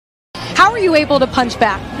How are you able to punch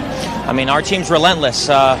back? I mean, our team's relentless.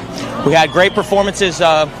 We had great performances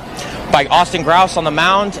by Austin Grouse on the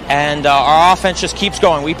mound, and our offense just keeps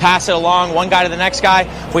going. We pass it along, one guy to the next guy.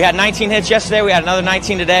 We had 19 hits yesterday. We had another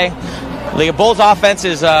 19 today. The Bulls' offense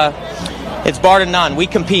is it's bar to none. We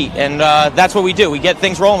compete, and that's what we do. We get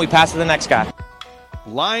things rolling. We pass to the next guy.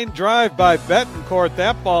 Line drive by Betancourt.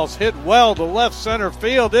 That ball's hit well to left center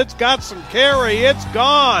field. It's got some carry. It's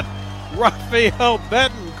gone. Rafael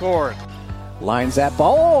Betancourt lines that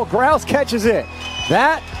ball. Oh, Grouse catches it.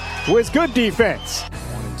 That was good defense.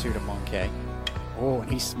 1-2 to Monkey. Oh,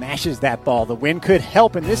 and he smashes that ball. The wind could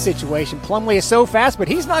help in this situation. Plumlee is so fast, but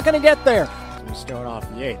he's not going to get there. We start off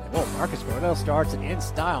the eighth. Oh, Marcus Rodell starts it in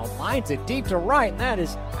style, lines it deep to right, and that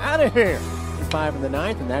is out of here. 5 in the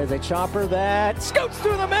ninth, and that is a chopper that scoots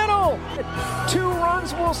through the middle. 2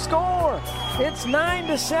 runs will score. It's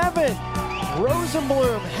 9-7.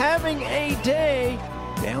 Rosenblum having a day.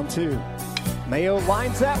 Down 2. Mayo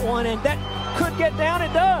lines that one, and that could get down.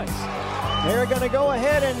 It does. They're going to go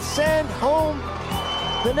ahead and send home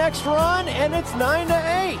the next run, and it's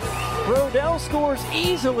 9-8. Rodell scores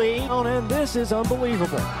easily, and this is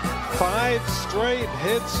unbelievable. 5 straight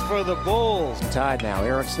hits for the Bulls. Tied now.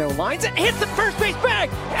 Eric Snow lines it, hits the first base bag.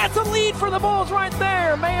 That's a lead for the Bulls right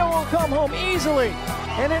there. Mayo will come home easily,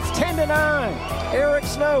 and it's 10-9. Eric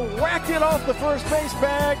Snow whacked it off the first base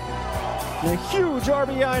bag. A huge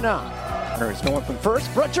RBI knock. Is going from first.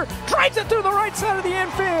 Brutcher drives it through the right side of the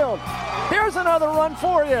infield. Here's another run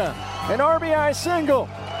for you. An RBI single.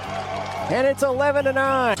 And it's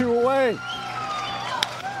 11-9. 2 away.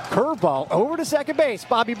 Curveball over to second base.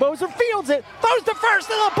 Bobby Bozer fields it. Throws to first,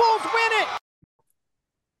 and the Bulls win it.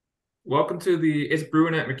 Welcome to the It's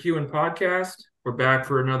Brewing at McEwen podcast. We're back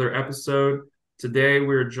for another episode. Today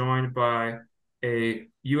we're joined by a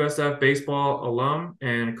USF Baseball alum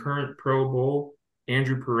and current Pro Bowl,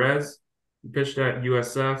 Andrew Perez. He pitched at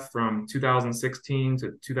USF from 2016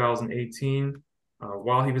 to 2018.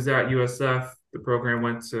 While he was at USF, the program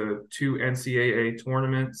went to 2 NCAA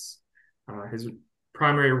tournaments. His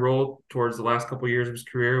primary role towards the last couple of years of his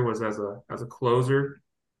career was as a closer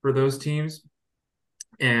for those teams.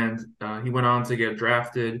 And he went on to get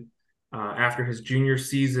drafted after his junior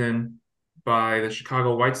season by the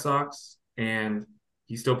Chicago White Sox. And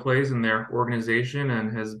he still plays in their organization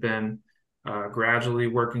and has been gradually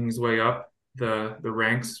working his way up the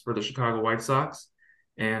ranks for the Chicago White Sox.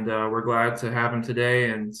 And we're glad to have him today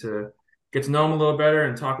and to get to know him a little better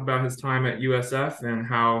and talk about his time at USF and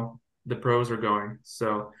how the pros are going.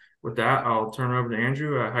 So with that, I'll turn it over to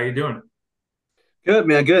Andrew. How you doing? Good,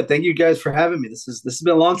 man. Good. Thank you guys for having me. This has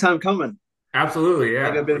been a long time coming. Absolutely, yeah.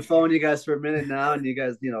 I've been following you guys for a minute now, and you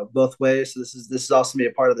guys, both ways. So this is awesome to be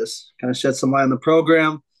a part of this. Kind of shed some light on the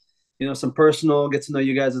program, some personal, get to know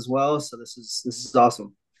you guys as well. So this is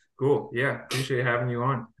awesome. Cool. Yeah, appreciate having you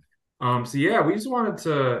on. So yeah, we just wanted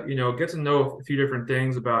to, get to know a few different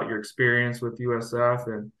things about your experience with USF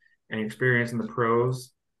and your experience in the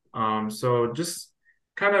pros. So just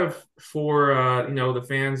kind of for the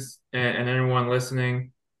fans and anyone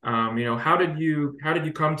listening, how did you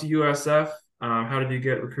come to USF? How did you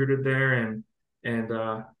get recruited there? And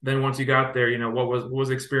then once you got there, what was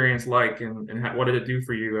the experience like, and what did it do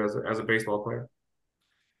for you as a baseball player?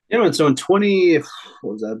 So in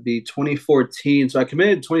 2014. So I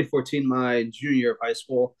committed in 2014, my junior year of high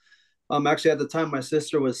school. Actually, at the time, my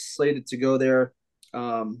sister was slated to go there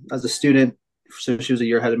as a student. So she was a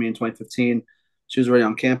year ahead of me in 2015. She was already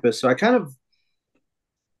on campus. So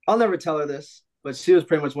I'll never tell her this, but she was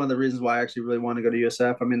pretty much one of the reasons why I actually really wanted to go to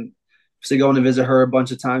USF. I mean, obviously going to visit her a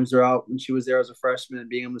bunch of times throughout when she was there as a freshman and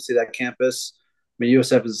being able to see that campus. I mean,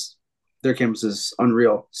 their campus is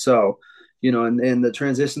unreal. So, and the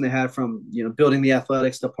transition they had from, building the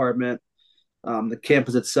athletics department, the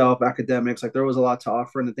campus itself, academics, like there was a lot to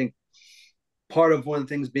offer. And I think part of one of the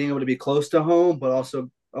things being able to be close to home, but also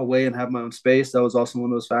away and have my own space, that was also one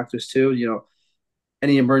of those factors too.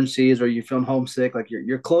 Any emergencies or you're feeling homesick, like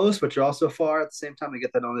you're close, but you're also far at the same time to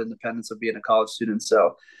get that own independence of being a college student.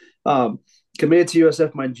 So committed to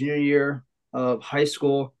USF my junior year of high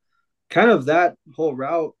school. Kind of that whole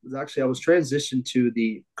route was actually, I was transitioned to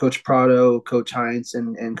the Coach Prado, Coach Hines,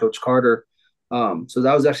 and Coach Carter. So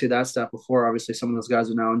that was actually that step before. Obviously, some of those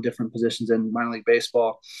guys are now in different positions in minor league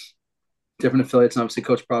baseball, different affiliates. And obviously,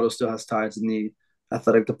 Coach Prado still has ties in the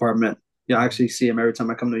athletic department. I actually see him every time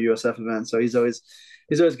I come to a USF event. So he's always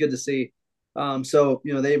good to see. So,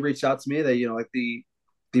 they reached out to me. They, like the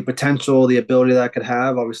potential, the ability that I could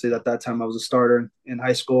have. Obviously, at that time, I was a starter in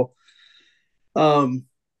high school.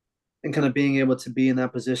 And kind of being able to be in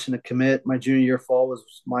that position to commit my junior year fall was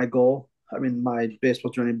my goal. I mean, my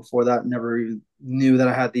baseball journey before that, never even knew that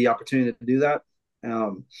I had the opportunity to do that.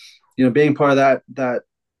 Being part of that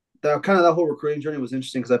kind of that whole recruiting journey was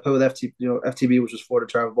interesting because I played with FTB, which was Florida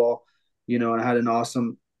Travel Ball, and I had an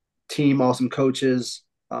awesome team, awesome coaches.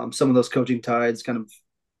 Some of those coaching tides kind of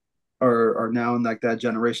are now in like that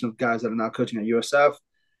generation of guys that are now coaching at USF.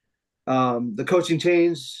 The coaching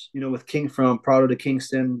changed, with King from Prado to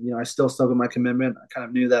Kingston. I still stuck with my commitment. I kind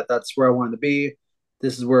of knew that that's where I wanted to be.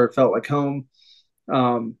 This is where it felt like home.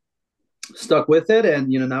 Stuck with it, and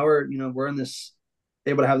now we're in this,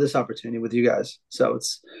 able to have this opportunity with you guys. So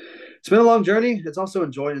it's been a long journey. It's also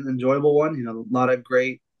an enjoyable one. A lot of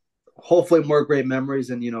great, hopefully more great memories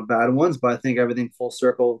than bad ones. But I think everything full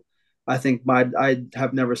circle. I think I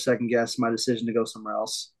have never second guessed my decision to go somewhere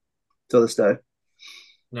else till this day.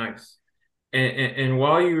 Nice. And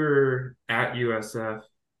while you were at USF,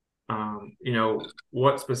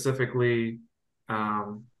 what specifically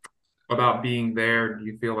about being there do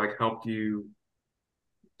you feel like helped you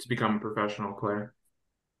to become a professional player?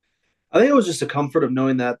 I think it was just a comfort of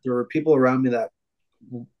knowing that there were people around me that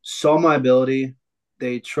saw my ability.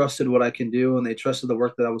 They trusted what I can do, and they trusted the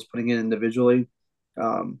work that I was putting in individually.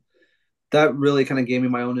 That really kind of gave me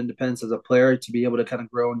my own independence as a player to be able to kind of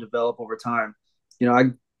grow and develop over time.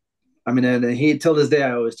 I mean, and he, till this day,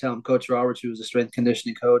 I always tell him, Coach Roberts, who was a strength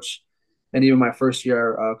conditioning coach, and even my first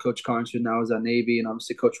year, Coach Carnes, who now is at Navy, and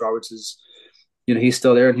obviously Coach Roberts is, he's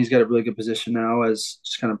still there, and he's got a really good position now as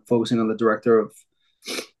just kind of focusing on the director of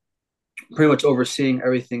pretty much overseeing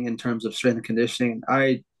everything in terms of strength and conditioning.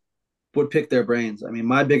 I would pick their brains. I mean,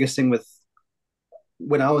 my biggest thing with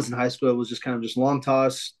when I was in high school, it was just kind of just long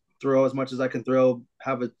toss, throw as much as I can throw,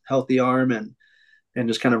 have a healthy arm, and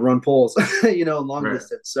just kind of run pulls, long Right.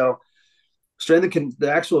 distance. So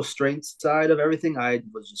the actual strength side of everything, I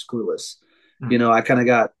was just clueless. I kind of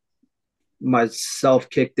got myself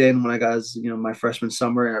kicked in when I got, my freshman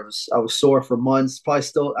summer, and I was sore for months. I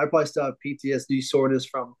probably still have PTSD soreness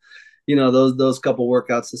from, those couple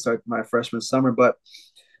workouts to start my freshman summer. But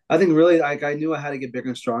I think really, like, I knew I had to get bigger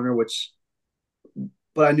and stronger,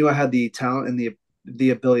 but I knew I had the talent and the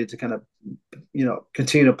ability to kind of,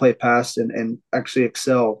 continue to play past and actually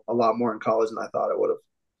excel a lot more in college than I thought I would have.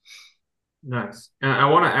 Nice. And I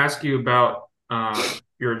want to ask you about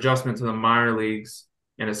your adjustment to the minor leagues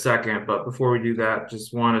in a second, but before we do that,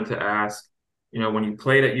 just wanted to ask, when you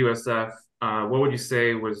played at USF, what would you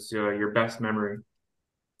say was your best memory?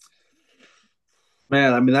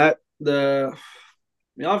 Man, I mean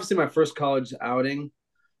obviously my first college outing,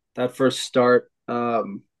 that first start, I'll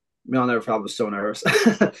never forget. I was so nervous.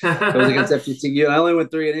 It was against FGCU. I only went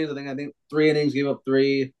 3 innings. I think 3 innings, gave up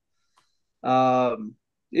 3.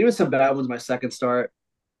 Even some bad ones. My second start,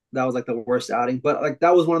 that was like the worst outing. But like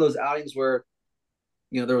that was one of those outings where,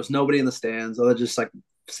 there was nobody in the stands. Other just like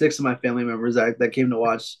 6 of my family members that came to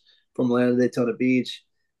watch from Atlanta to Daytona Beach.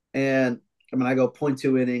 And I mean, I go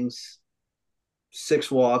 0.2 innings,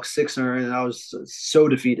 6 walks, 6 earned, and I was so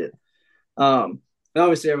defeated. And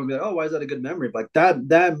obviously everyone would be like, "Oh, why is that a good memory?" But like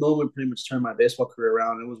that moment pretty much turned my baseball career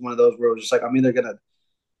around. It was one of those where it was just like, I can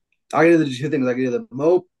either do 2 things. I can either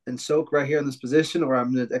mope and soak right here in this position, or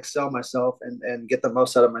I'm gonna excel myself and get the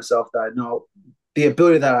most out of myself that I know. The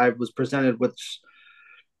ability that I was presented with,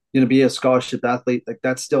 be a scholarship athlete, like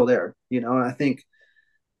that's still there, And I think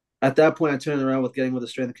at that point I turned around with getting with the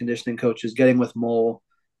strength and conditioning coaches, getting with Mole,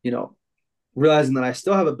 realizing that I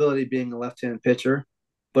still have ability being a left-handed pitcher,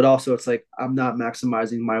 but also it's like I'm not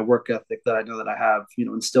maximizing my work ethic that I know that I have,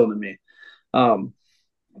 instilled in me.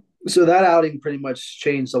 So that outing pretty much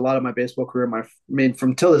changed a lot of my baseball career. I mean,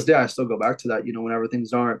 from till this day, I still go back to that, whenever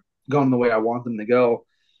things aren't going the way I want them to go.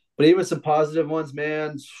 But even some positive ones,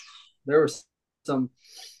 man, there were some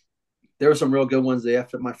real good ones.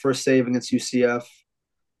 My first save against UCF,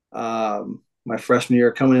 my freshman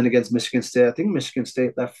year coming in against Michigan State. I think Michigan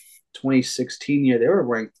State, that 2016 year, they were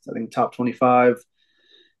ranked, I think, top 25.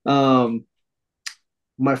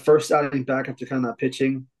 My first outing back after kind of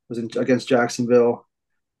pitching was against Jacksonville.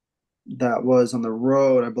 That was on the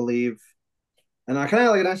road, I believe. And I kind of had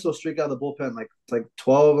like a nice little streak out of the bullpen, like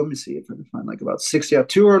 12. Let me see if I can find like about 60. I have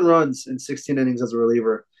 2 earned runs in 16 innings as a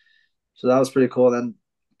reliever. So that was pretty cool. Then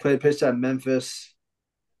pitched at Memphis,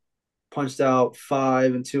 punched out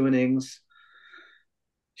 5 in 2 innings.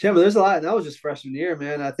 Yeah, but there's a lot. And that was just freshman year,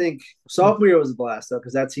 man. I think sophomore year was a blast, though,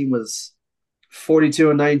 because that team was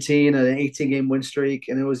 42-19 and an 18-game win streak.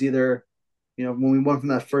 And it was either, when we won from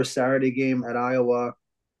that first Saturday game at Iowa,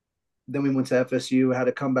 then we went to FSU, had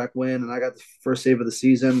a comeback win, and I got the first save of the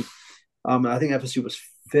season. I think FSU was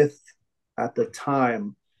 5th at the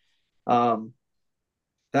time.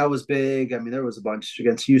 That was big. I mean, there was a bunch.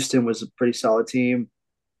 Against Houston was a pretty solid team.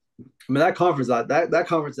 I mean, that conference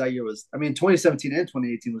that year was, I mean, 2017 and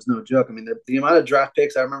 2018 was no joke. I mean, the amount of draft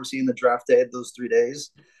picks, I remember seeing the draft day of those 3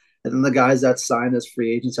 days. And then the guys that signed as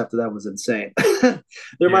free agents after that was insane.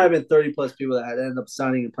 There might have been 30 plus people that had ended up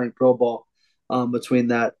signing and playing pro ball between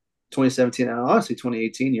that 2017 and honestly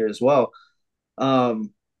 2018 year as well.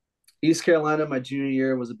 Um, East Carolina, my junior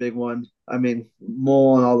year was a big one. I mean,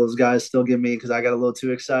 Mole and all those guys still get me because I got a little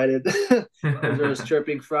too excited. There was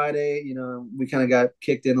chirping Friday. We kind of got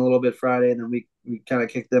kicked in a little bit Friday, and then we kind of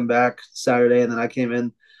kicked them back Saturday, and then I came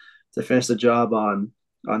in to finish the job on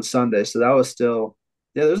Sunday. So that was still,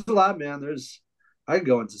 yeah. There's a lot, man. I could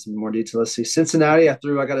go into some more detail. Let's see. Cincinnati, I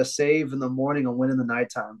got a save in the morning and win in the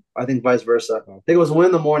nighttime. I think vice versa. I think it was win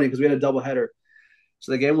in the morning because we had a doubleheader.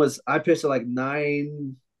 So the game was, I pitched at like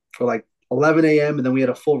 9 for like 11 a.m. and then we had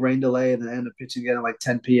a full rain delay and then ended up pitching again at like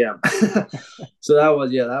 10 p.m. So that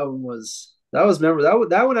was memorable.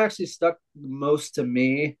 That one actually stuck most to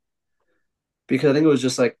me because I think it was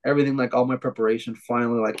just like everything, like all my preparation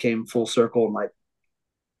finally like came full circle and like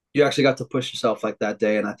you actually got to push yourself like that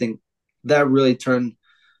day. And I think that really turned.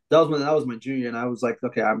 That was my junior, and I was like,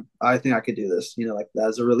 okay, I think I could do this. Like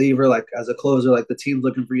as a reliever, like as a closer, like the team's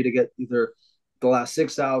looking for you to get either the last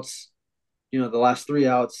 6 outs, the last 3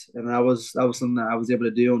 outs, and that was something that I was able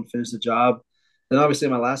to do and finish the job. Then obviously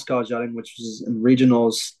my last college outing, which was in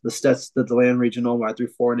regionals, the Deland regional, where I threw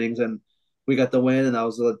 4 innings and we got the win, and that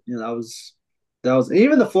was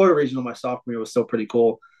even the Florida regional my sophomore year was still pretty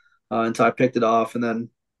cool until I picked it off, and then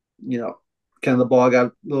kind of the ball got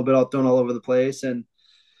a little bit thrown all over the place, and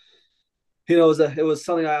it was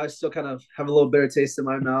something I still kind of have a little bitter taste in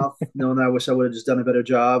my mouth, knowing that I wish I would have just done a better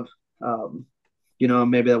job.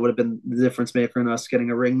 Maybe that would have been the difference maker in us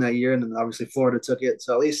getting a ring that year. And then obviously Florida took it.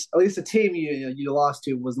 So at least the team you lost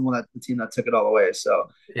to was the team that took it all away. So,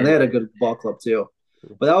 and they had a good ball club too.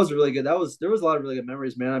 But that was really good. There was a lot of really good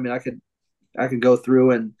memories, man. I mean, I could go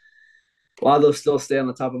through and a lot of those still stay on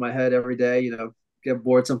the top of my head every day. Get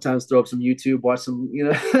bored sometimes, throw up some YouTube, watch some,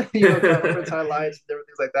 conference highlights, different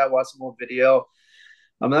things like that. Watch some old video.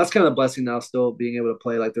 That's kind of a blessing now, still being able to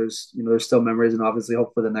play. Like there's still memories, and obviously,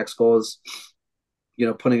 hopefully, the next goal is,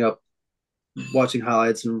 watching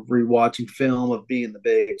highlights and rewatching film of being the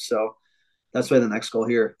big. So that's why the next goal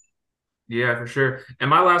here. Yeah, for sure.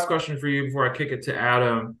 And my last question for you before I kick it to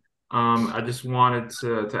Adam, I just wanted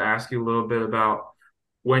to ask you a little bit about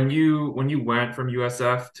when you went from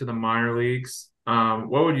USF to the minor leagues.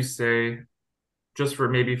 What would you say, just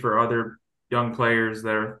for other young players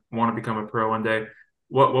that want to become a pro one day?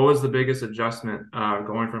 What was the biggest adjustment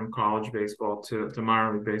going from college baseball to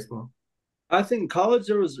minor league baseball? I think college,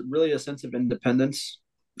 there was really a sense of independence.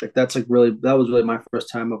 Like that was really my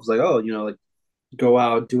first time. I was like, oh, like go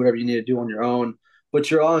out, do whatever you need to do on your own.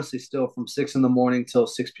 But you're honestly still from 6 in the morning till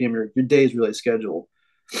 6 p.m. Your day is really scheduled.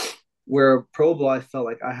 Where pro ball, I felt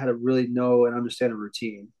like I had to really know and understand a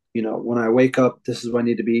routine. When I wake up, this is what I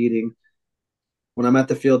need to be eating. When I'm at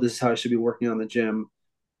the field, this is how I should be working on the gym.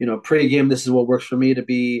 Pre-game, this is what works for me to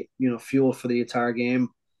be, fuel for the entire game.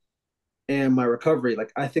 And my recovery,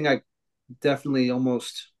 like I think I definitely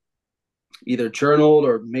almost either journaled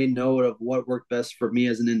or made note of what worked best for me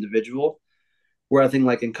as an individual. Where I think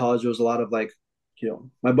like in college, there was a lot of like,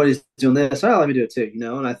 my buddy's doing this, let me do it too,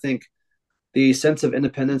 And I think the sense of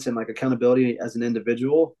independence and like accountability as an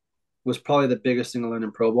individual was probably the biggest thing I learned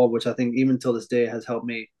in pro ball, which I think even till this day has helped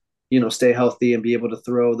me, stay healthy and be able to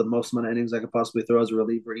throw the most amount of innings I could possibly throw as a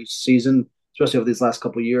reliever each season, especially over these last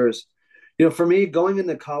couple of years. For me, going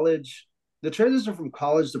into college, the transition from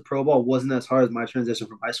college to pro ball wasn't as hard as my transition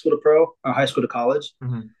from high school to college.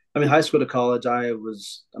 Mm-hmm. I mean, high school to college, I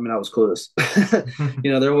was clueless.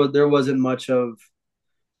 There wasn't much of,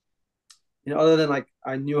 other than like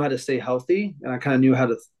I knew how to stay healthy and I kind of knew how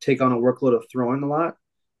to take on a workload of throwing a lot.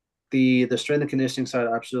 The strength and conditioning side,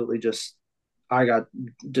 absolutely I got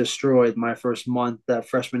destroyed my first month, that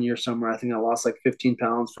freshman year summer. I think I lost like 15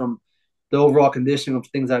 pounds from the overall conditioning of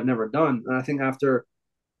things I've never done. And I think after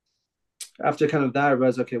kind of that, I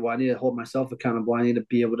realized, okay, well, I need to hold myself accountable. I need to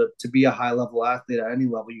be able to be a high level athlete at any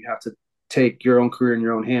level. You have to take your own career in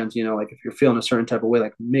your own hands. Like if you're feeling a certain type of way,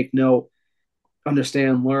 like make note,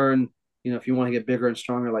 understand, learn. If you want to get bigger and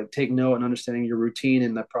stronger, like take note and understanding your routine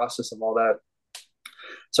and the process of all that.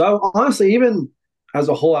 So honestly, even as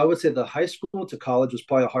a whole, I would say the high school to college was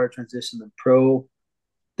probably a harder transition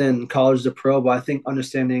than college to pro. But I think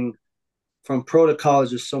understanding from pro to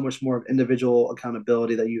college is so much more of individual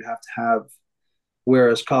accountability that you have to have.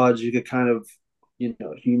 Whereas college, you could kind of,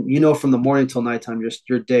 from the morning till nighttime,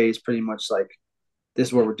 your day is pretty much like, this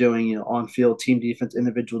is what we're doing, on field, team defense,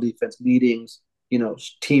 individual defense, meetings,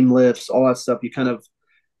 team lifts, all that stuff. You kind of,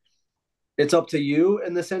 it's up to you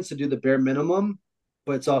in the sense to do the bare minimum,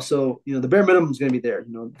 but it's also, the bare minimum is going to be there.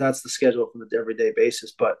 That's the schedule from the everyday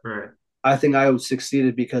basis. But Right. I think I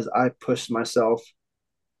succeeded because I pushed myself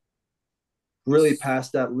really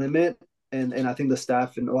past that limit. And I think the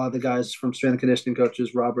staff and a lot of the guys from strength and conditioning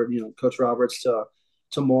coaches, Robert, Coach Roberts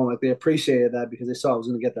to Moore, like they appreciated that because they saw I was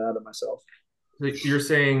going to get that out of myself. You're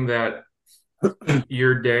saying that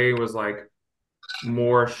your day was like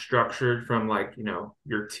more structured from like,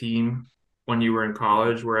 your team when you were in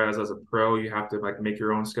college, whereas as a pro, you have to like make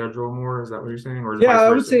your own schedule more. Is that what you're saying? Or is it Yeah, vice I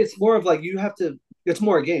would versa? say it's more of like it's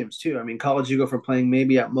more games too. I mean, college, you go from playing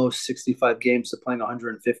maybe at most 65 games to playing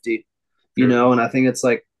 150, Sure. and I think it's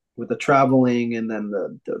like with the traveling and then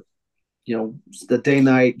the day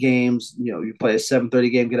night games, you play a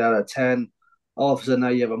 7:30 game, get out at 10. All of a sudden now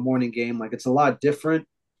you have a morning game. Like it's a lot different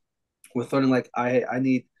with learning. Like I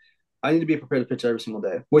need to be prepared to pitch every single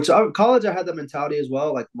day. College I had that mentality as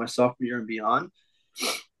well, like my sophomore year and beyond.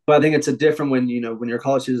 But I think it's a different when your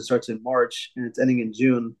college season starts in March and it's ending in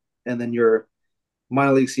June, and then your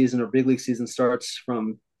minor league season or big league season starts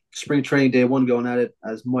from spring training day one, going at it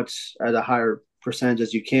as much at a higher percentage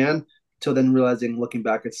as you can, till then realizing, looking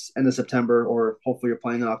back, it's end of September or hopefully you're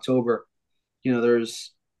playing in October.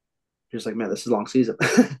 There's just like, man, this is a long season.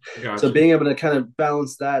 So Gotcha. being able to kind of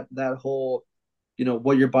balance that whole,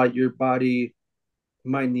 what your body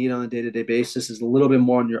might need on a day-to-day basis is a little bit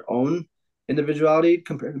more on your own individuality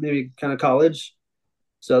compared to maybe kind of college.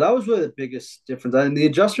 So that was really the biggest difference. And the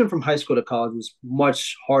adjustment from high school to college was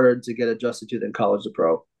much harder to get adjusted to than college to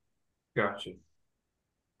pro. Gotcha.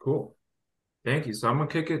 Cool. Thank you. So I'm gonna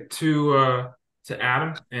kick it to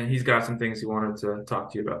Adam, and he's got some things he wanted to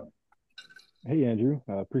talk to you about. Hey, Andrew.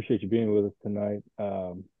 Appreciate you being with us tonight.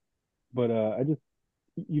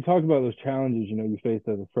 You talked about those challenges, you faced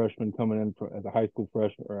as a freshman coming in as a high school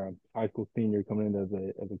freshman or a high school senior coming in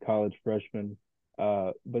as a college freshman.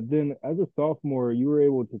 But then as a sophomore, you were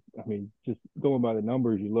able to, I mean, just going by the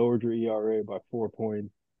numbers, you lowered your ERA by 4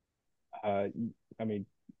 points. I mean,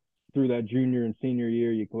 through that junior and senior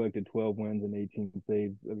year, you collected 12 wins and 18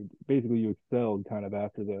 saves. I mean, basically, you excelled kind of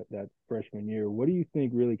after that freshman year. What do you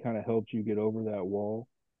think really kind of helped you get over that wall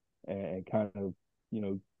and kind of,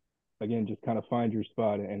 again, just kind of find your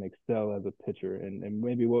spot and excel as a pitcher? And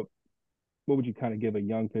maybe what would you kind of give a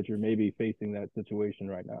young pitcher maybe facing that situation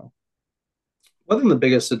right now? I think the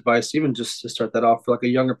biggest advice, even just to start that off for like a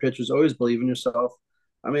younger pitcher, is always believe in yourself.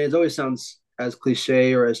 I mean, it always sounds as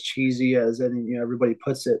cliche or as cheesy as everybody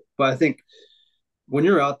puts it, but I think when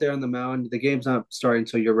you're out there on the mound, the game's not starting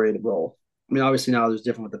until you're ready to roll. I mean, obviously now there's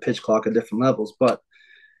different with the pitch clock at different levels, but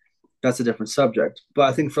that's a different subject. But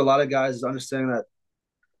I think for a lot of guys, is understanding that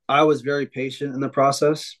I was very patient in the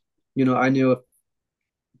process. I knew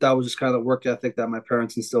that was just kind of the work ethic that my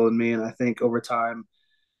parents instilled in me, and I think over time,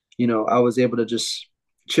 I was able to just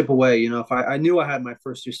chip away. If I knew I had my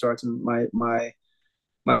first two starts in my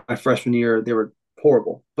freshman year, they were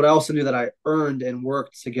horrible, but I also knew that I earned and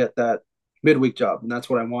worked to get that midweek job, and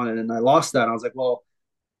that's what I wanted. And I lost that. And I was like, well,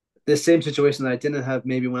 this same situation that I didn't have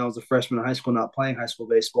maybe when I was a freshman in high school, not playing high school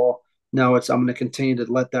baseball. Now I'm going to continue to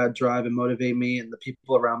let that drive and motivate me, and the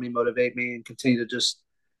people around me motivate me, and continue to just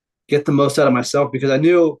get the most out of myself, because I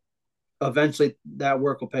knew eventually that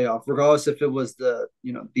work will pay off, regardless if it was the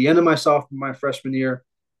end of my freshman year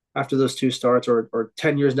after those two starts, or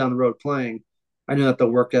 10 years down the road playing. I knew that the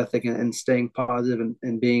work ethic and staying positive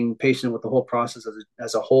and being patient with the whole process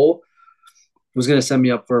as a whole was going to set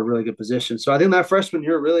me up for a really good position. So I think that freshman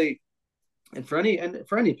year really, and for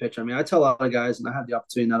any pitcher, I mean, I tell a lot of guys, and I have the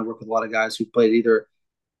opportunity now to work with a lot of guys who played either,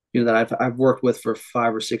 that I've worked with for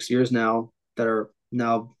 5 or 6 years now, that are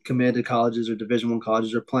now committed to colleges or Division I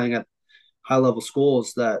colleges, or playing at high level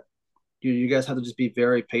schools, that you guys have to just be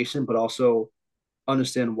very patient, but also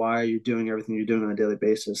understand why you're doing everything you're doing on a daily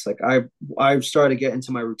basis. Like I started to get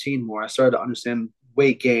into my routine more. I started to understand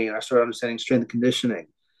weight gain. I started understanding strength and conditioning,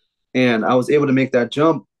 and I was able to make that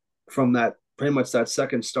jump from that pretty much that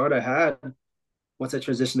second start I had once I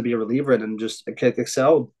transitioned to be a reliever, and just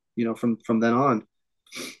excelled, from then on.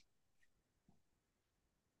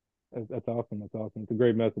 That's awesome. That's awesome. It's a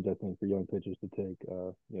great message, I think, for young pitchers to take.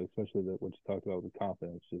 Especially what you talked about with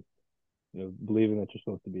confidence, just believing that you're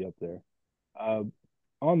supposed to be up there. Uh,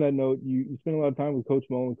 on that note, you spent a lot of time with Coach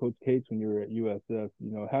Mo and Coach Cates when you were at USF.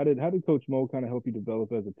 How did Coach Mo kind of help you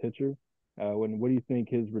develop as a pitcher? What do you think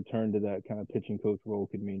his return to that kind of pitching coach role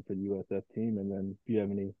could mean for the USF team? And then if you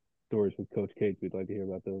have any stories with Coach Cates, we'd like to hear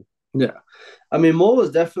about those. Yeah, I mean, Mo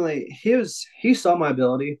was definitely he saw my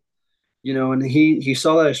ability, and he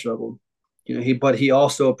saw that I struggled, but he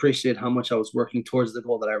also appreciated how much I was working towards the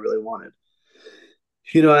goal that I really wanted.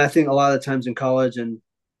 I think a lot of times in college, and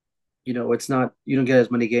it's not, you don't get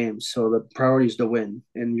as many games. So the priority is to win,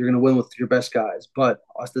 and you're going to win with your best guys. But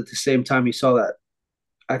at the same time, he saw that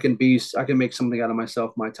I can make something out of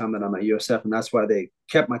myself my time that I'm at USF. And that's why they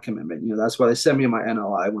kept my commitment. That's why they sent me my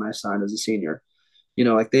NLI when I signed as a senior.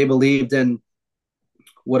 Like they believed in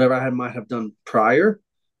whatever might have done prior.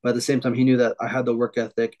 But at the same time, he knew that I had the work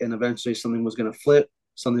ethic, and eventually something was going to flip,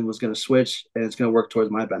 something was going to switch, and it's going to work towards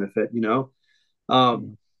my benefit.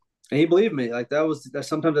 Um, and he believed me. Like that.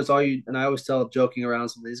 Sometimes that's all you. And I always tell, joking around,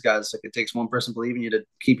 some of these guys, like it takes one person believing you to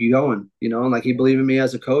keep you going. And like he believed in me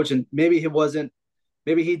as a coach, and maybe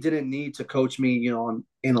he didn't need to coach me, on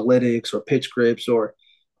analytics or pitch grips or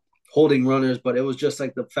holding runners, but it was just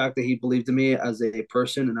like the fact that he believed in me as a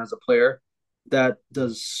person and as a player that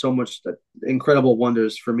does so much incredible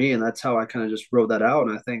wonders for me. And that's how I kind of just wrote that out.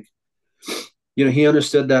 And I think, he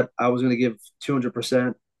understood that I was going to give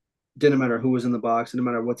 200%. Didn't matter who was in the box, didn't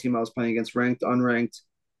matter what team I was playing against, ranked, unranked.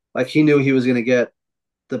 Like he knew he was going to get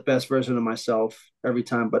the best version of myself every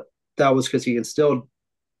time. But that was because he instilled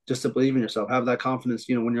just to believe in yourself, have that confidence,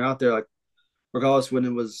 when you're out there, like regardless when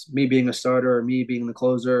it was me being a starter or me being the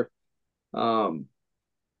closer, um,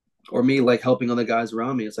 or me like helping other guys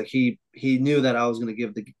around me. It's like he knew that I was going to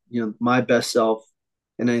give my best self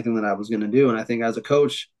in anything that I was going to do. And I think as a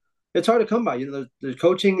coach, it's hard to come by. There's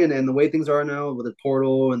coaching and the way things are now with the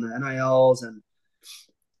portal and the NILs, and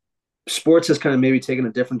sports has kind of maybe taken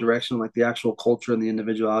a different direction, like the actual culture and the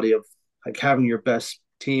individuality of like having your best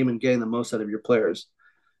team and getting the most out of your players.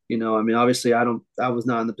 I mean, obviously I was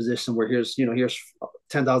not in the position where here's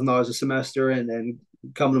 $10,000 a semester and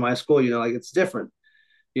come to my school, like it's different.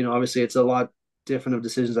 Obviously it's a lot different of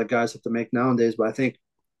decisions that guys have to make nowadays. But I think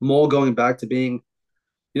Mole going back to being,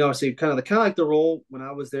 obviously kind of like the role when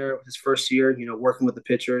I was there his first year, working with the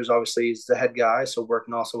pitchers, obviously he's the head guy. So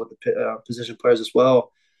working also with the position players as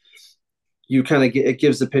well, you kind of it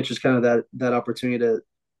gives the pitchers kind of that opportunity to,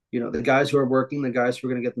 the guys who are working, the guys who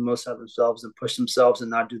are going to get the most out of themselves and push themselves and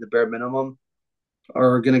not do the bare minimum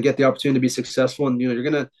are going to get the opportunity to be successful. And,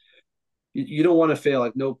 you don't want to fail.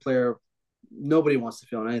 Like nobody wants to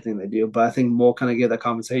fail in anything they do. But I think Mole kind of gave that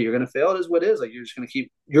confidence, hey, you're going to fail. It is what it is. Like you're just going to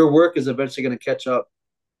keep, your work is eventually going to catch up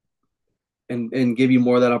and give you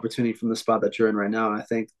more of that opportunity from the spot that you're in right now. And I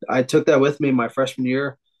think I took that with me my freshman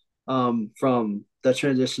year, from that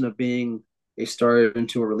transition of being a starter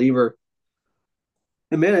into a reliever.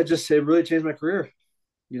 And man, it really changed my career.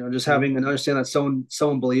 Just having and understand that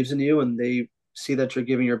someone believes in you and they see that you're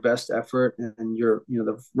giving your best effort and you're,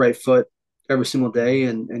 the right foot every single day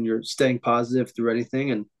and you're staying positive through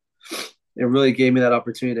anything. And it really gave me that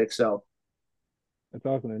opportunity to excel. That's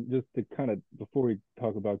awesome. And just to kind of, before we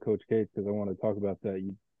talk about Coach Cates, because I want to talk about that,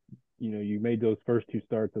 you made those first two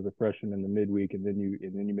starts as a freshman in the midweek, and then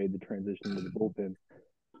you made the transition to the bullpen.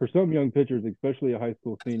 For some young pitchers, especially a high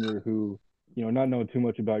school senior who, not knowing too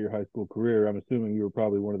much about your high school career, I'm assuming you were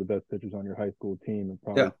probably one of the best pitchers on your high school team and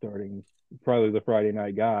probably the Friday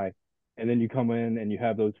night guy. And then you come in and you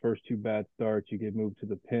have those first two bad starts, you get moved to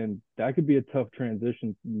the pen. That could be a tough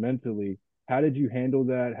transition mentally. How did you handle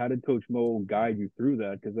that? How did Coach Mo guide you through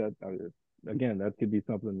that? Because again, that could be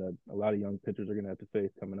something that a lot of young pitchers are going to have to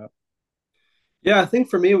face coming up. Yeah, I think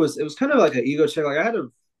for me it was kind of like an ego check. Like I had a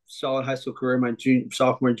solid high school career my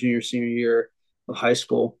sophomore, junior, senior year of high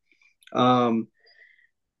school.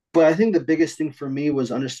 But I think the biggest thing for me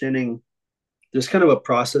was understanding there's kind of a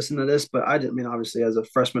process into this. But I didn't mean, obviously, as a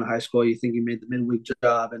freshman in high school, you think you made the midweek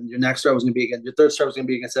job, and your next start was going to be against your third start was going to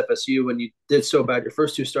be against FSU, and you did so bad your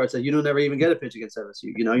first two starts that you don't ever even get a pitch against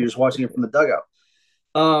FSU. You're just watching it from the dugout.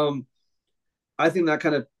 I think that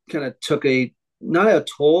kind of took a not a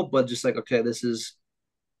toll, but just like, okay, this is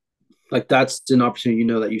like that's an opportunity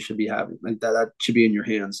that you should be having, like that should be in your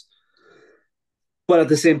hands. But at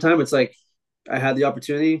the same time, it's like I had the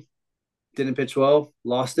opportunity, didn't pitch well,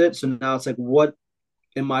 lost it. So now it's like, what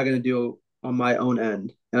am I going to do on my own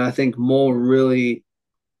end? And I think Mole really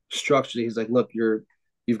structured it. He's like, look,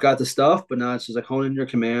 you've got the stuff, but now it's just like hone in your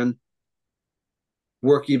command,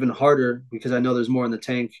 work even harder because I know there's more in the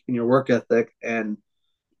tank in your work ethic. And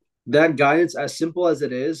that guidance, as simple as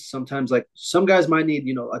it is, sometimes like some guys might need,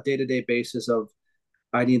 a day-to-day basis of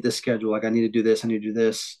I need this schedule. Like I need to do this. I need to do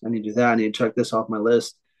this. I need to do that. I need to check this off my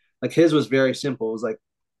list. Like his was very simple. It was like,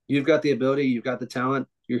 you've got the ability, you've got the talent,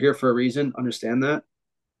 you're here for a reason. Understand that.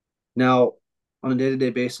 Now, on a day-to-day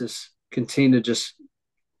basis, continue to just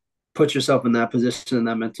put yourself in that position, in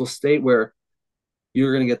that mental state where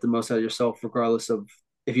you're going to get the most out of yourself, regardless of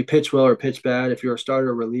if you pitch well or pitch bad. If you're a starter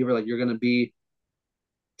or reliever, like you're going to be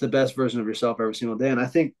the best version of yourself every single day. And I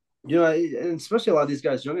think, and especially a lot of these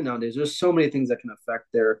guys younger nowadays, there's so many things that can affect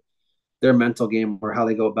their mental game or how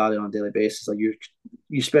they go about it on a daily basis. Like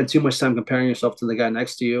you spend too much time comparing yourself to the guy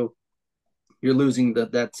next to you. You're losing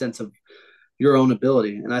that sense of your own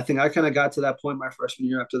ability. And I think I kind of got to that point my freshman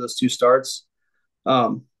year after those two starts.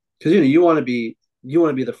 Because you want to be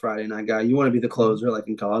the Friday night guy. You want to be the closer, like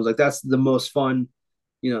in college. Like that's the most fun,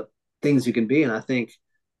 things you can be. And I think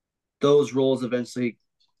those roles eventually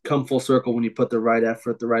come full circle when you put the right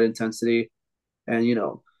effort, the right intensity. And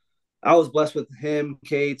I was blessed with him,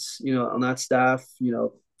 Cates, on that staff.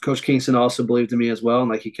 Coach Kingston also believed in me as well, and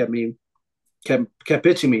like he kept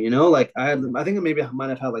pitching me. Like I think maybe I might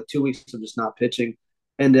have had like 2 weeks of just not pitching,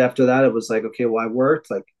 and after that it was like, okay, well I worked.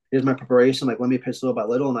 Like here's my preparation. Like let me pitch little by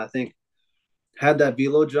little, and I think had that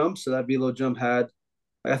velo jump. So that velo jump had,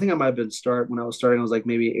 like, I think I might have been when I was starting. I was like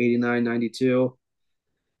maybe 89, 92.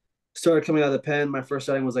 Started coming out of the pen. My first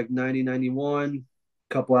outing was like 90, 91.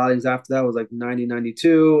 A couple outings after that was like 90,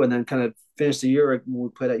 92. And then kind of finished the year when we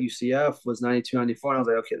played at UCF was 92, 94. And I was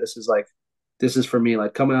like, okay, this is for me.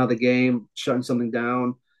 Like coming out of the game, shutting something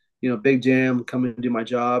down, big jam, coming to do my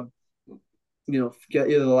job, get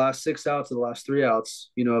either the last 6 outs or the last 3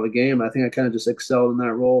 outs, of a game. I think I kind of just excelled in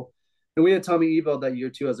that role. And we had Tommy Evo that year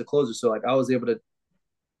too as a closer. So like I was able to,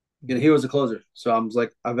 he was a closer. So I was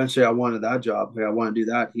like, eventually I wanted that job. Like I want to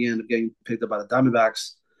do that. He ended up getting picked up by the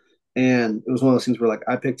Diamondbacks. And it was one of those things where like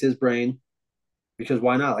I picked his brain because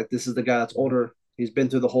why not? Like this is the guy that's older. He's been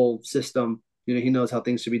through the whole system. He knows how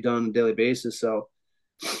things should be done on a daily basis. So,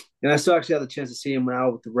 and I still actually had the chance to see him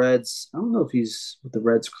now with the Reds. I don't know if he's with the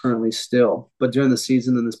Reds currently still, but during the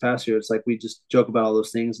season and this past year, it's like we just joke about all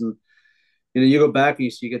those things. And, you go back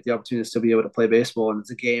and you get the opportunity to still be able to play baseball, and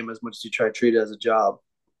it's a game as much as you try to treat it as a job.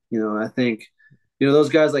 I think, those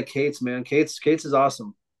guys like Cates, man, Cates is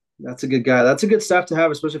awesome. That's a good guy. That's a good staff to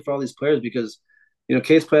have, especially for all these players, because,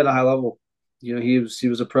 Cates played at a high level. He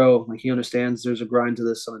was a pro. Like he understands there's a grind to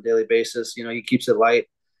this on a daily basis. He keeps it light,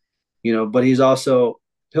 but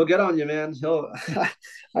he'll get on you, man.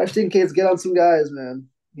 I've seen Cates get on some guys, man.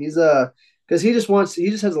 He's because he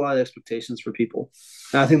just has a lot of expectations for people.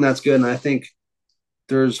 And I think that's good. And I think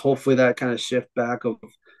there's hopefully that kind of shift back of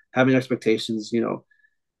having expectations,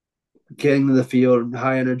 getting to the field,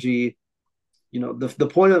 high energy. The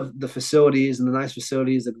point of the facilities and the nice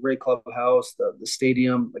facilities, the great clubhouse, the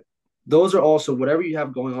stadium, like those are also whatever you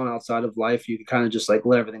have going on outside of life, you can kind of just like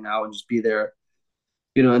let everything out and just be there.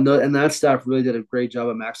 And that staff really did a great job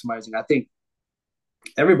of maximizing. I think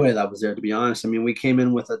everybody that was there, to be honest. I mean, we came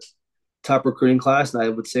in with a top recruiting class, and I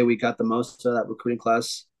would say we got the most of that recruiting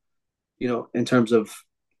class, in terms of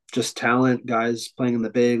just talent, guys playing in the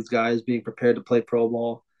bigs, guys being prepared to play pro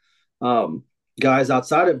ball, guys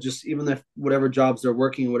outside of just even if whatever jobs they're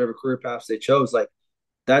working, whatever career paths they chose, like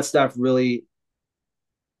that staff really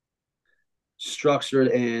structured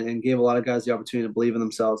and gave a lot of guys the opportunity to believe in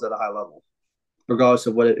themselves at a high level, regardless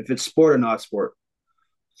of if it's sport or not sport.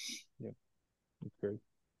 Yeah, that's great.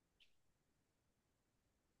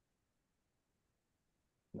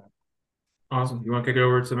 Awesome. You want to kick it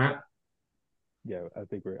over to Matt? Yeah, I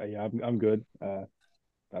think I'm good. I think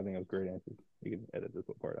that was a great answer. You can edit this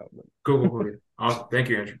part out. But. Cool. Awesome. Thank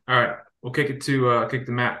you, Andrew. All right, we'll kick it to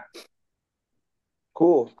Matt.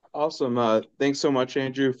 Cool. Awesome. Thanks so much,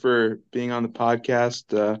 Andrew, for being on the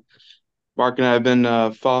podcast. Mark and I have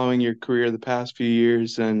been following your career the past few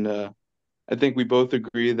years, and I think we both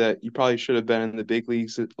agree that you probably should have been in the big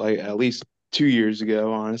leagues at least 2 years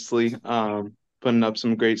ago, honestly, putting up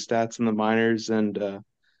some great stats in the minors, and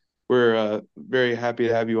we're very happy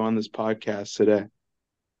to have you on this podcast today.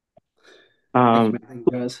 Thank you,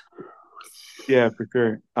 guys. Yeah, for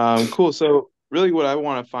sure. Cool. So really what I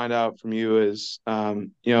want to find out from you is,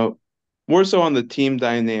 more so on the team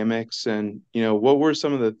dynamics and, what were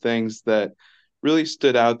some of the things that really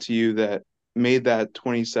stood out to you that made that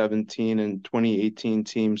 2017 and 2018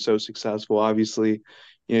 team so successful? Obviously,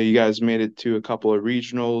 you guys made it to a couple of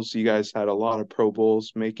regionals. You guys had a lot of Pro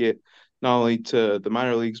Bowls, make it not only to the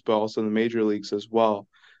minor leagues, but also the major leagues as well.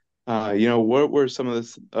 What were some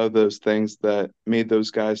of those things that made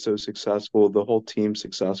those guys so successful, the whole team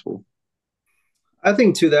successful? I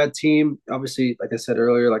think to that team, obviously, like I said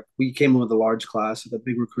earlier, like we came in with a large class, with a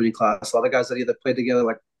big recruiting class. A lot of guys that either played together,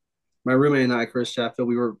 like my roommate and I, Chris Sheffield,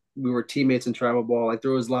 we were teammates in travel ball. Like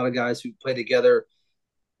there was a lot of guys who played together,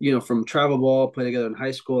 from travel ball, played together in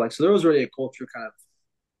high school. Like so, there was really a culture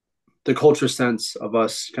the culture sense of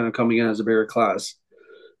us kind of coming in as a bigger class.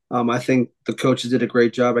 I think the coaches did a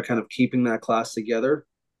great job at kind of keeping that class together,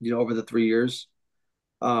 over the 3 years.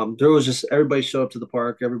 There was just everybody showed up to the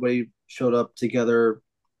park. Everybody showed up together.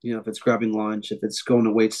 If it's grabbing lunch, if it's going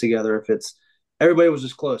to weights together, if it's everybody was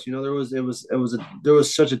just close. There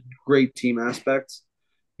was such a great team aspect.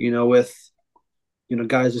 with,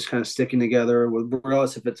 guys just kind of sticking together,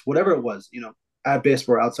 regardless if it's whatever it was, at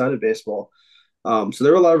baseball or outside of baseball. So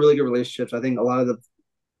there were a lot of really good relationships. I think a lot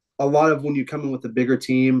of when you come in with a bigger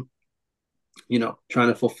team, trying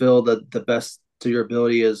to fulfill the best to your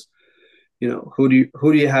ability is, who do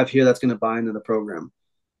you have here that's going to buy into the program,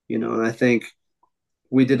 and I think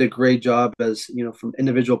we did a great job as, from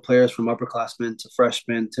individual players, from upperclassmen to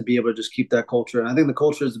freshmen, to be able to just keep that culture. And I think the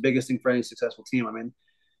culture is the biggest thing for any successful team. I mean,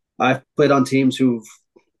 I've played on teams who've,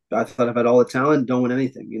 I thought have had all the talent, don't win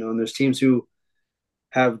anything, and there's teams who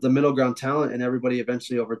have the middle ground talent, and everybody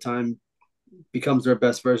eventually over time becomes their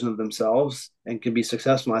best version of themselves and can be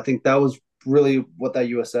successful. I think that was really what that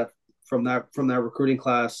USF, from that recruiting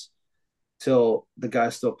class till the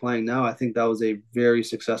guys still playing now, I think that was a very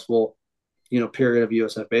successful, period of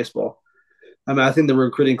USF baseball. I mean, I think the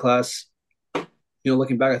recruiting class,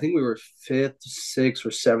 looking back, I think we were 5th, 6th, or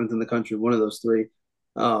 7th in the country, one of those three.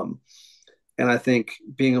 And I think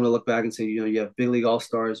being able to look back and say, you have big league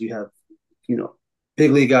all-stars, you have,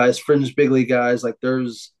 big league guys, fringe big league guys, like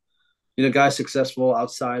there's, guys successful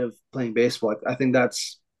outside of playing baseball. Like, I think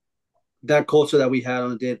that's that culture that we had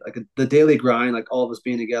on the daily grind, like all of us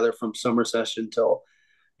being together from summer session till,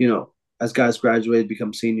 as guys graduate,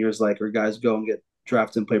 become seniors, or guys go and get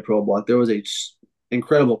drafted and play pro ball. Like, there was a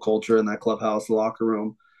incredible culture in that clubhouse, the locker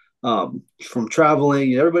room, from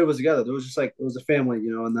traveling. Everybody was together. There was just it was a family,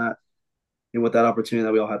 and with that opportunity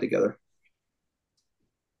that we all had together.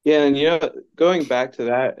 Yeah, and going back to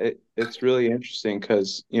that, it's really interesting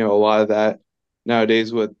because a lot of that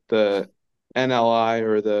nowadays with the NLI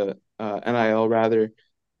or the NIL rather,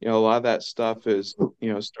 a lot of that stuff is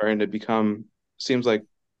starting to become, seems like,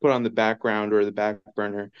 put on the background or the back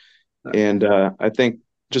burner, and I think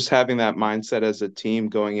just having that mindset as a team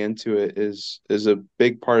going into it is a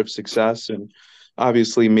big part of success, and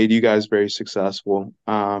obviously made you guys very successful.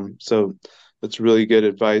 So that's really good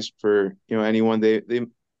advice for anyone. They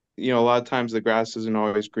a lot of times the grass isn't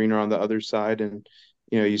always greener on the other side, and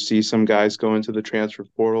you see some guys go into the transfer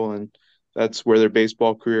portal and that's where their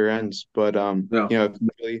baseball career ends. But if you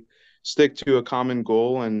really stick to a common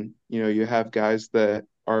goal and you have guys that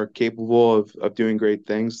are capable of doing great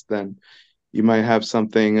things, then you might have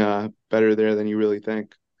something better there than you really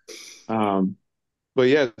think. But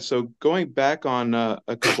yeah, so going back on a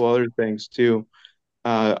couple other things too.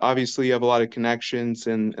 Obviously, you have a lot of connections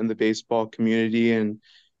in the baseball community, and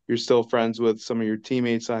you're still friends with some of your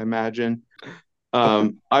teammates, I imagine.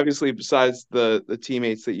 Obviously, besides the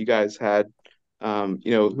teammates that you guys had,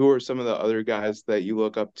 who are some of the other guys that you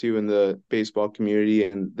look up to in the baseball community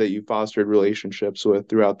and that you fostered relationships with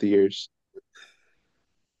throughout the years?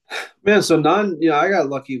 Man, so I got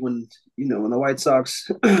lucky when the White Sox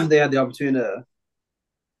they had the opportunity to,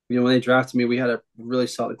 when they drafted me, we had a really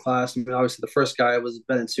solid class. I mean, obviously the first guy was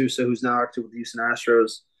Ben Sousa, who's now active with the Houston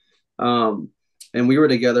Astros. And we were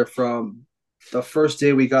together from the first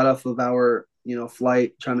day we got off of our,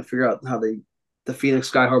 flight, trying to figure out how the Phoenix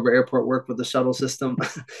Sky Harbor Airport worked with the shuttle system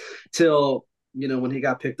till, when he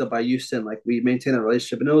got picked up by Houston. Like, we maintained a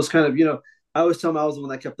relationship. And it was kind of, I always tell him I was the one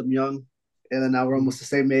that kept him young. And then now we're almost the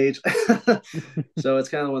same age. So it's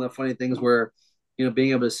kind of one of the funny things where,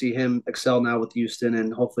 being able to see him excel now with Houston,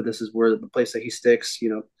 and hopefully this is where the place that he sticks,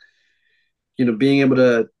 being able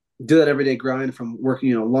to do that everyday grind from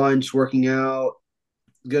working, lunch, working out,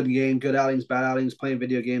 good game, good outings, bad outings, playing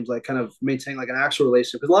video games, like kind of maintaining like an actual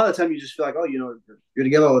relationship. Because a lot of the time you just feel like, oh, you're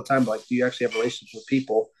together all the time, but like, do you actually have relationships with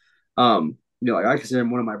people? Like, I consider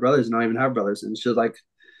him one of my brothers, and I don't even have brothers. And it's just like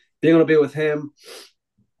being able to be with him,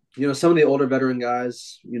 some of the older veteran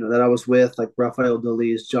guys, that I was with, like Rafael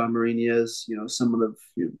Dolis, John Marinas, some of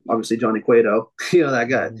the, obviously Johnny Cueto,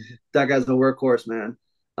 that guy's the workhorse, man.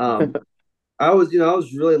 I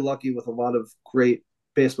was really lucky with a lot of great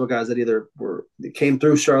baseball guys that either they came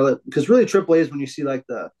through Charlotte, because really Triple-A is when you see like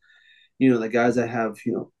the guys that have,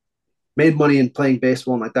 made money in playing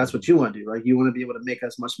baseball, and like, that's what you want to do, right? You want to be able to make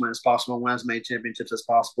as much money as possible, win as many championships as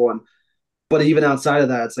possible. But even outside of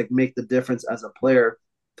that, it's like make the difference as a player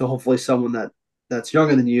to hopefully someone that's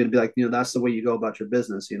younger than you, to be like, that's the way you go about your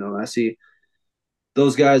business. I see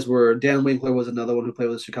those guys were, Dan Winkler was another one who played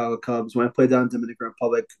with the Chicago Cubs. When I played down in Dominican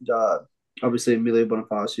Republic, obviously Emilio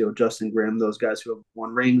Bonifacio, Justin Graham, those guys who have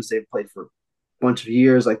won rings, they've played for a bunch of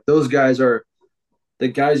years. Like, those guys are the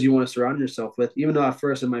guys you want to surround yourself with, even though at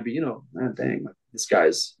first it might be, man, dang, like,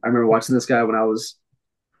 I remember watching this guy when I was,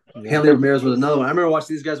 Hanley Ramirez was another one. I remember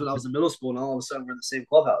watching these guys when I was in middle school, and all of a sudden we're in the same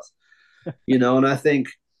clubhouse, and I think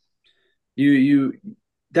you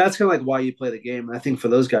that's kind of like why you play the game. And I think for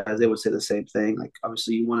those guys, they would say the same thing. Like,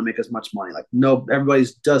 obviously you want to make as much money. Like, no, everybody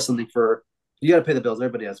does something for, you got to pay the bills.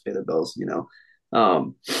 Everybody has to pay their bills,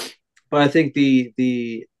 Um, but I think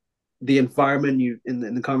the environment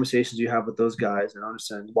in the conversations you have with those guys and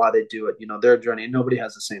understand why they do it, their journey. Nobody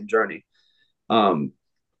has the same journey. Um,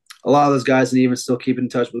 a lot of those guys, and even still keep in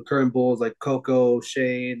touch with current Bulls like Coco,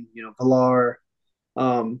 Shane, Pilar.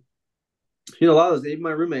 Um, a lot of those, even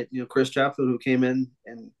my roommate, Chris Chafford, who came in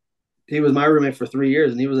and he was my roommate for 3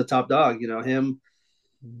 years and he was a top dog, him,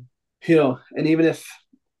 and even if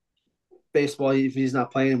baseball, if he's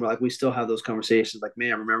not playing, we're like, we still have those conversations. Like,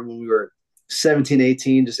 man, remember when we were 17,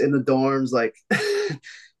 18, just in the dorms, like,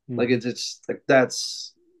 like it's just like,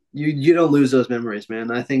 that's, you don't lose those memories,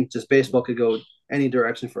 man. I think just baseball could go any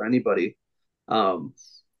direction for anybody. Um,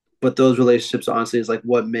 but those relationships honestly is like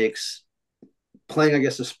what makes playing, I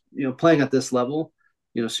guess, just, playing at this level,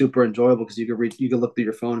 super enjoyable because you could look through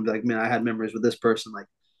your phone and be like, man, I had memories with this person. Like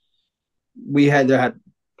there had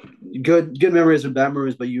good memories and bad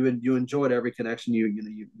memories, but you enjoyed every connection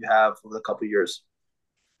you have over the couple of years.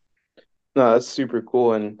 No, that's super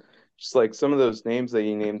cool. And just like some of those names that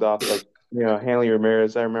you named off, like, Hanley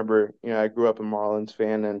Ramirez. I remember, I grew up a Marlins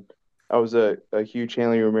fan and I was a huge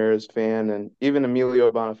Hanley Ramirez fan. And even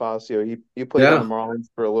Emilio Bonifacio, he played on the Yeah, Marlins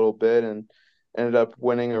for a little bit and ended up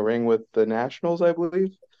winning a ring with the Nationals, I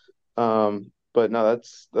believe. But no,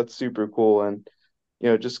 that's super cool. And,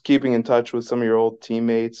 just keeping in touch with some of your old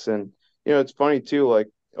teammates. And, it's funny too, like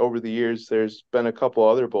over the years, there's been a couple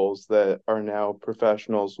other Bulls that are now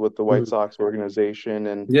professionals with the White Sox organization.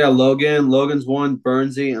 And yeah. Logan's one,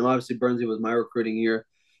 Burnsy, and obviously Burnsy was my recruiting year.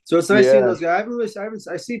 So it's nice seeing yeah, those guys.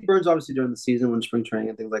 I see Burns obviously during the season when spring training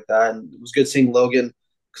and things like that, and it was good seeing Logan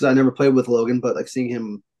because I never played with Logan, but like seeing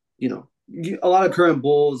him, a lot of current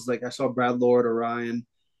Bulls. Like I saw Brad Lord, Orion,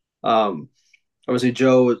 um, obviously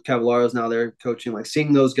Joe Cavallaro is now there coaching. Like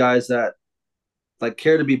seeing those guys that like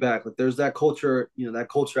care to be back. Like there's that culture, that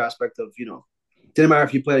culture aspect of, didn't matter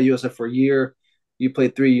if you played at USF for a year, you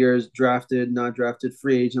played 3 years, drafted, not drafted,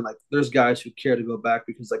 free agent. Like there's guys who care to go back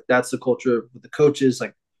because like that's the culture with the coaches.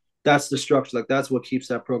 Like that's the structure. Like that's what keeps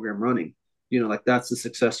that program running. Like that's the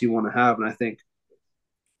success you want to have. And I think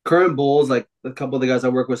current Bulls, like a couple of the guys I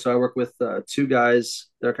work with. So I work with two guys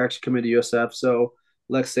that are actually coming to USF. So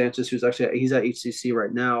Lex Sanchez, he's at HCC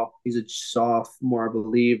right now. He's a sophomore, I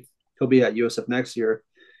believe. He'll be at USF next year.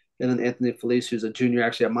 And then Anthony Felice, who's a junior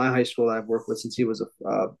actually at my high school that I've worked with since he was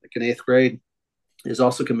like in eighth grade, is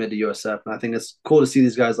also committed to USF. And I think it's cool to see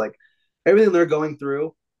these guys like everything they're going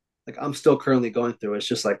through. Like I'm still currently going through. It's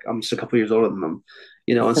just like I'm just a couple years older than them,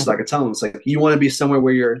 And so like I tell them, it's like you want to be somewhere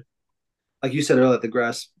where you're, like you said earlier, the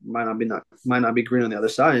grass might not be green on the other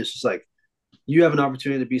side. It's just like you have an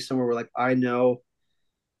opportunity to be somewhere where like I know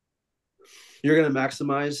you're going to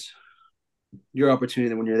maximize your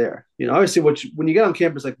opportunity when you're there. Obviously, when you get on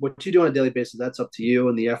campus, like what you do on a daily basis, that's up to you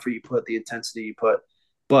and the effort you put, the intensity you put.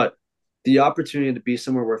 But the opportunity to be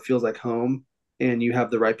somewhere where it feels like home and you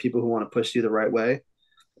have the right people who want to push you the right way,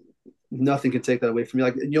 nothing can take that away from you.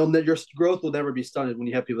 Like your growth will never be stunted when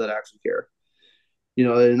you have people that actually care.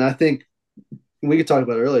 And I think we could talk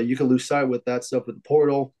about it earlier. You can lose sight with that stuff with the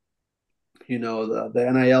portal. The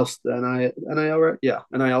NIL, NIL, right? Yeah,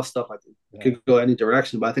 NIL stuff. I think could go any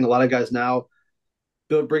direction, but I think a lot of guys now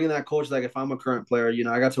bringing that culture. Like if I'm a current player,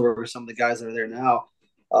 I got to work with some of the guys that are there now.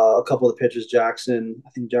 A couple of the pitchers, Jackson. I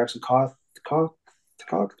think Jackson Cochran.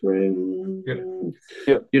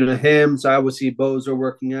 yeah, Him. So I would see Bozo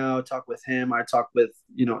working out. Talk with him. I talk with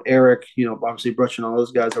Eric. Obviously Butch and all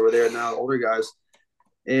those guys that were there now, older guys,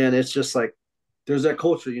 and it's just like there's that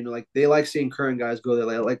culture. Like they like seeing current guys go there.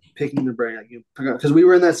 They like picking their brain. Like, because we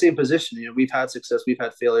were in that same position. We've had success. We've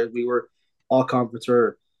had failures. We were all conference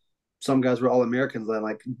or some guys were all Americans, and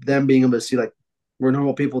like them being able to see like we're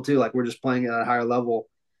normal people too, like we're just playing at a higher level.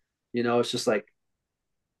 It's just like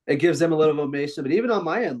it gives them a little motivation. But even on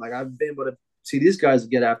my end, like I've been able to see these guys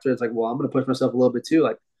get after it. It's like, well, I'm going to push myself a little bit too.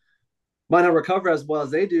 Like might not recover as well as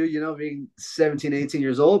they do, being 17, 18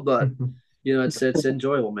 years old, but it's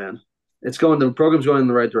enjoyable, man. The program's going in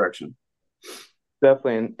the right direction.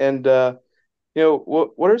 definitely. And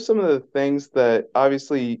what are some of the things that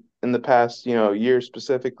obviously in the past, year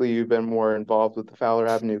specifically, you've been more involved with the Fowler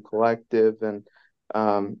Avenue Collective and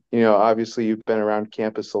obviously you've been around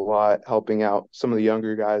campus a lot, helping out some of the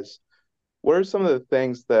younger guys. What are some of the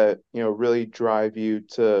things that, really drive you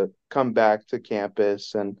to come back to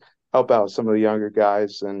campus and help out some of the younger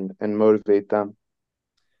guys and motivate them?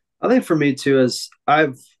 I think for me too, is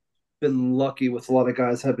I've been lucky with a lot of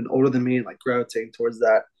guys that have been older than me and like gravitating towards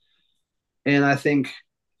that. And I think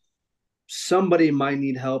somebody might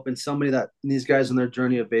need help and somebody that these guys on their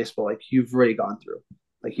journey of baseball, like you've already gone through,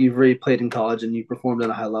 like you've already played in college and you performed at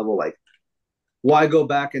a high level. Like why go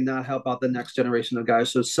back and not help out the next generation of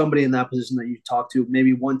guys? So somebody in that position that you talk to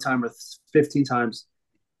maybe one time or 15 times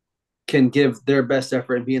can give their best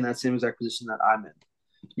effort and be in that same exact position that I'm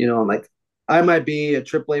in. Like I might be a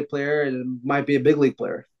AAA player and might be a big league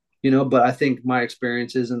player, but I think my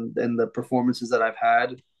experiences and the performances that I've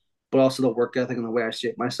had, but also the work ethic and the way I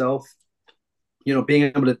shape myself, being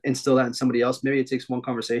able to instill that in somebody else, maybe it takes one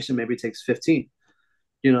conversation, maybe it takes 15,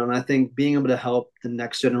 and I think being able to help the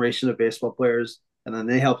next generation of baseball players and then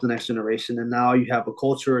they help the next generation. And now you have a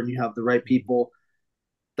culture and you have the right people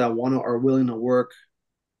that are willing to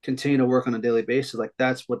continue to work on a daily basis. Like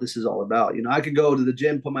that's what this is all about. I could go to the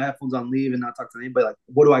gym, put my headphones on, leave and not talk to anybody. Like,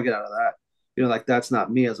 what do I get out of that? Like that's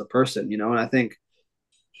not me as a person, and I think,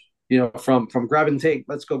 from grabbing tape,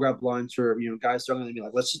 let's go grab lines for, guys struggling to be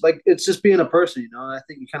like, let's just like, it's just being a person, and I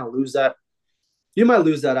think you kind of lose that. You might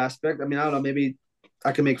lose that aspect. I mean, I don't know, maybe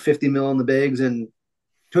I can make 50 mil in the bigs and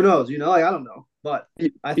who knows, like, I don't know, but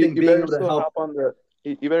I think being able to help.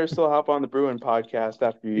 You better still hop on the Bruin podcast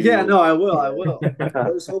after you. Yeah, no, I will.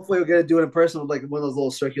 Hopefully we'll get to do it in person with like one of those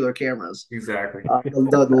little circular cameras. Exactly.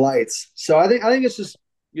 The lights. So I think it's just,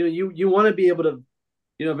 you want to be able to,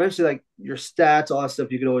 eventually like your stats, all that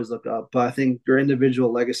stuff you could always look up. But I think your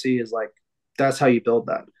individual legacy is like, that's how you build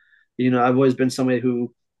that. I've always been somebody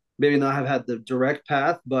who maybe not have had the direct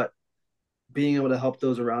path, but being able to help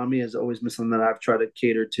those around me has always been something that I've tried to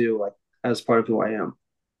cater to, like as part of who I am.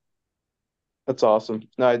 That's awesome.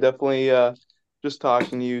 No, I definitely just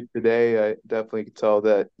talking to you today, I definitely could tell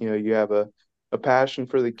that, you have a passion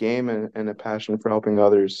for the game and a passion for helping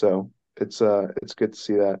others. So it's good to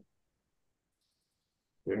see that.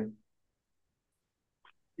 Yeah.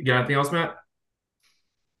 You got anything else, Matt?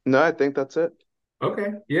 No, I think that's it. Okay.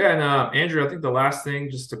 Yeah, and Andrew, I think the last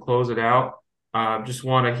thing, just to close it out, just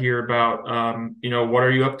want to hear about, what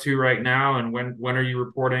are you up to right now, and when are you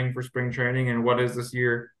reporting for spring training, and what is this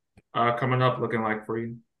year coming up looking like for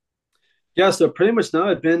you? Yeah, so pretty much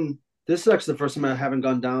now this is actually the first time I haven't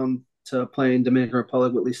gone down to playing Dominican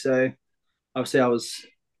Republic with Licey. Obviously,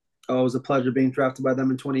 it was a pleasure being drafted by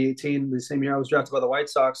them in 2018, the same year I was drafted by the White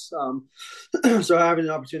Sox. So having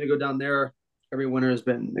an opportunity to go down there every winter has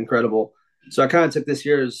been incredible. So I kind of took this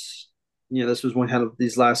year as, this was one kind of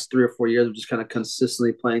these last 3 or 4 years of just kind of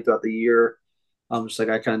consistently playing throughout the year. Just like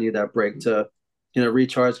I kind of need that break to,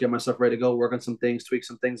 recharge, get myself ready to go, work on some things, tweak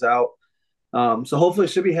some things out. So hopefully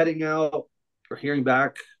should be heading out or hearing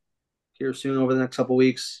back here soon over the next couple of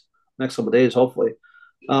weeks, next couple of days, hopefully.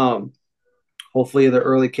 Hopefully the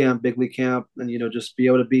early camp, big league camp, and, just be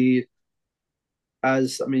able to be you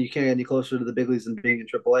can't get any closer to the big leagues than being in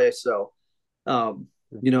AAA. So,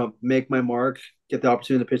 make my mark, get the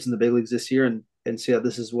opportunity to pitch in the big leagues this year and see that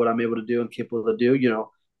this is what I'm able to do and capable to do.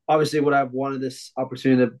 Obviously what I've wanted this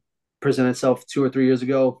opportunity to present itself 2 or 3 years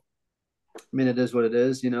ago. I mean, it is what it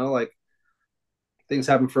is, like things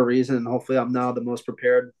happen for a reason. And hopefully I'm now the most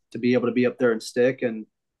prepared to be able to be up there and stick. And,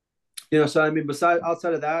 so, I mean,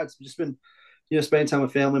 outside of that, it's just been, spending time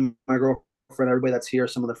with family, my girlfriend, everybody that's here,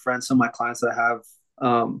 some of the friends, some of my clients that I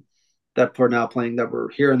have that are now playing that were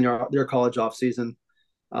here in their college off season.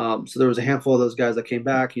 So there was a handful of those guys that came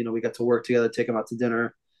back. We got to work together, take them out to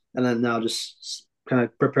dinner, and then now just kind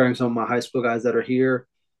of preparing some of my high school guys that are here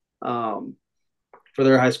for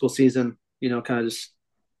their high school season. Kind of just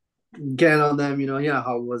getting on them.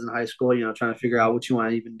 How it was in high school. Trying to figure out what you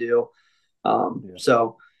want to even do.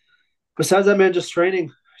 So besides that, man, just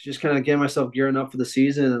training, just kind of getting myself gearing up for the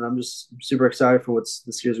season, and I'm just super excited for what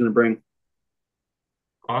this year's going to bring.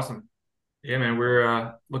 Awesome. Yeah, man,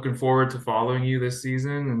 we're looking forward to following you this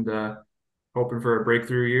season and hoping for a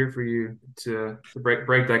breakthrough year for you to break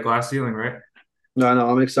that glass ceiling, right? No,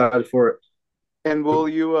 I'm excited for it. And will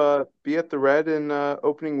you be at the Red in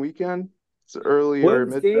opening weekend? It's early or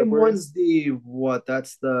mid-February? Game one's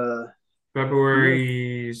that's the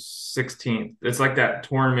February 16th. It's like that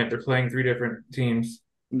tournament. They're playing 3 different teams.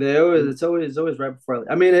 It's always right before.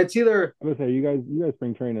 I mean, it's either. I'm gonna say you guys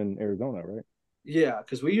spring train in Arizona, right? Yeah,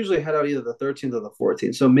 because we usually head out either the 13th or the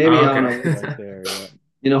 14th. So maybe I don't know. Right there,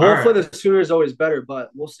 yeah. Hopefully the sooner is always better, but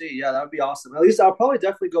we'll see. Yeah, that would be awesome. At least I'll probably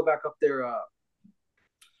definitely go back up there.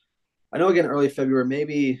 I know again early February,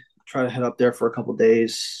 maybe try to head up there for a couple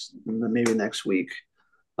days, and then maybe next week.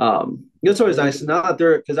 It's always nice. Not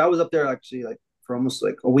there because I was up there actually like for almost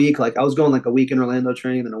like a week. Like I was going like a week in Orlando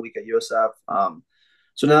training, then a week at USF.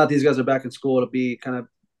 So now that these guys are back in school, to be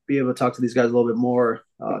able to talk to these guys a little bit more,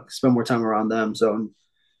 spend more time around them, so and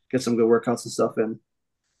get some good workouts and stuff in.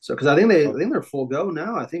 So because I think they're full go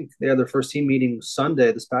now. I think they had their first team meeting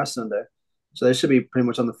this past Sunday, so they should be pretty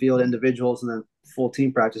much on the field, individuals, and then full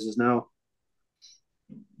team practices now.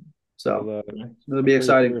 So it'll be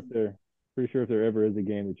exciting. pretty sure if there ever is a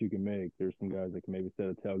game that you can make, there's some guys that can maybe set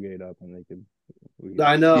a tailgate up and we could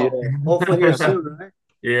I know. Yeah. Hopefully here soon, right?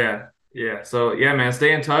 Yeah. So yeah, man,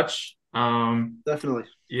 stay in touch. Definitely.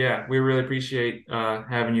 Yeah, we really appreciate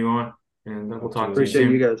having you on, and we'll talk to you Appreciate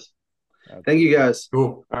soon. you guys. Thank you guys.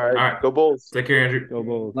 Cool. All right. Go Bulls. Take care, Andrew. Go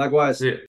Bulls. Likewise. See ya.